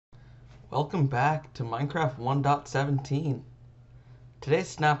Welcome back to Minecraft 1.17. Today's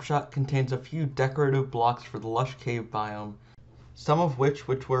snapshot contains a few decorative blocks for the Lush cave biome, some of which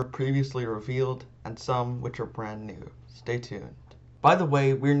were previously revealed, and some which are brand new. Stay tuned. By the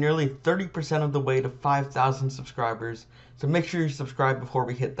way, we're nearly 30% of the way to 5,000 subscribers, so make sure you subscribe before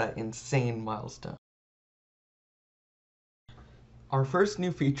we hit that insane milestone. Our first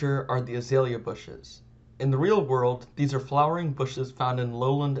new feature are the Azalea bushes. In the real world, these are flowering bushes found in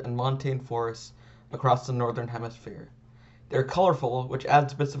lowland and montane forests across the northern hemisphere. They are colorful, which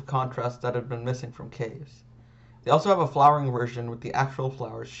adds bits of contrast that had been missing from caves. They also have a flowering version with the actual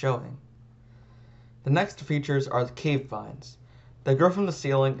flowers showing. The next features are the cave vines. They grow from the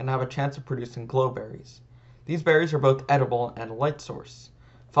ceiling and have a chance of producing glowberries. These berries are both edible and a light source.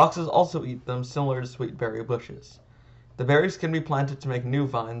 Foxes also eat them, similar to sweet berry bushes. The berries can be planted to make new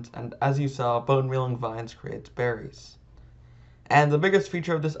vines, and as you saw, bone mealing vines creates berries. And the biggest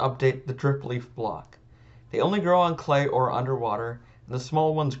feature of this update, the drip leaf block. They only grow on clay or underwater, and the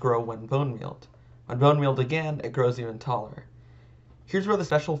small ones grow when bone mealed. When bone mealed again, it grows even taller. Here's where the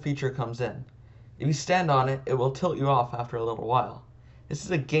special feature comes in. If you stand on it, it will tilt you off after a little while. This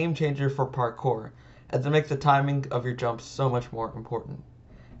is a game changer for parkour, as it makes the timing of your jumps so much more important.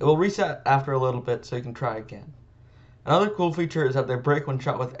 It will reset after a little bit so you can try again. Another cool feature is that they break when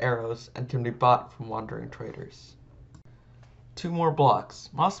shot with arrows and can be bought from wandering traders. Two more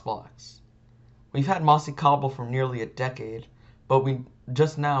blocks, moss blocks. We've had mossy cobble for nearly a decade, but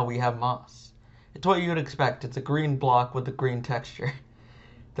just now we have moss. It's what you'd expect. It's a green block with a green texture.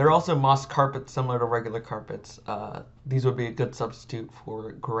 There are also moss carpets similar to regular carpets. These would be a good substitute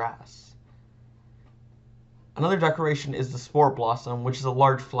for grass. Another decoration is the spore blossom, which is a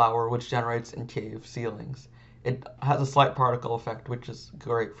large flower which generates in cave ceilings. It has a slight particle effect, which is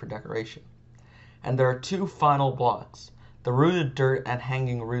great for decoration. And there are two final blocks, the rooted dirt and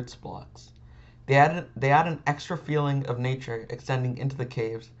hanging roots blocks. They add an extra feeling of nature extending into the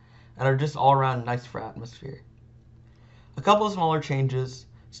caves and are just all around nice for atmosphere. A couple of smaller changes.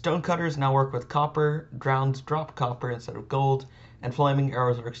 Stonecutters now work with copper, drowns drop copper instead of gold, and flaming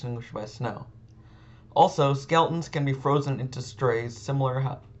arrows are extinguished by snow. Also, skeletons can be frozen into strays,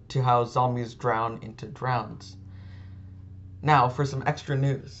 similar to how zombies drown into drowns. Now, for some extra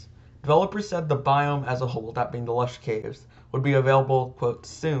news. Developers said the biome as a whole, that being the Lush caves, would be available, quote,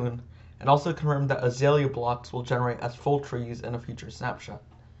 soon, and also confirmed that Azalea blocks will generate as full trees in a future snapshot.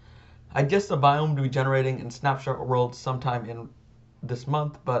 I guess the biome will be generating in Snapshot World sometime in this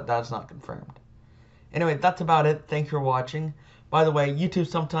month, but that's not confirmed. Anyway, that's about it. Thank you for watching. By the way, YouTube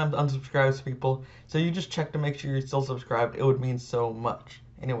sometimes unsubscribes people, so you just check to make sure you're still subscribed. It would mean so much.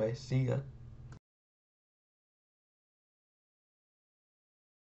 Anyway, see ya.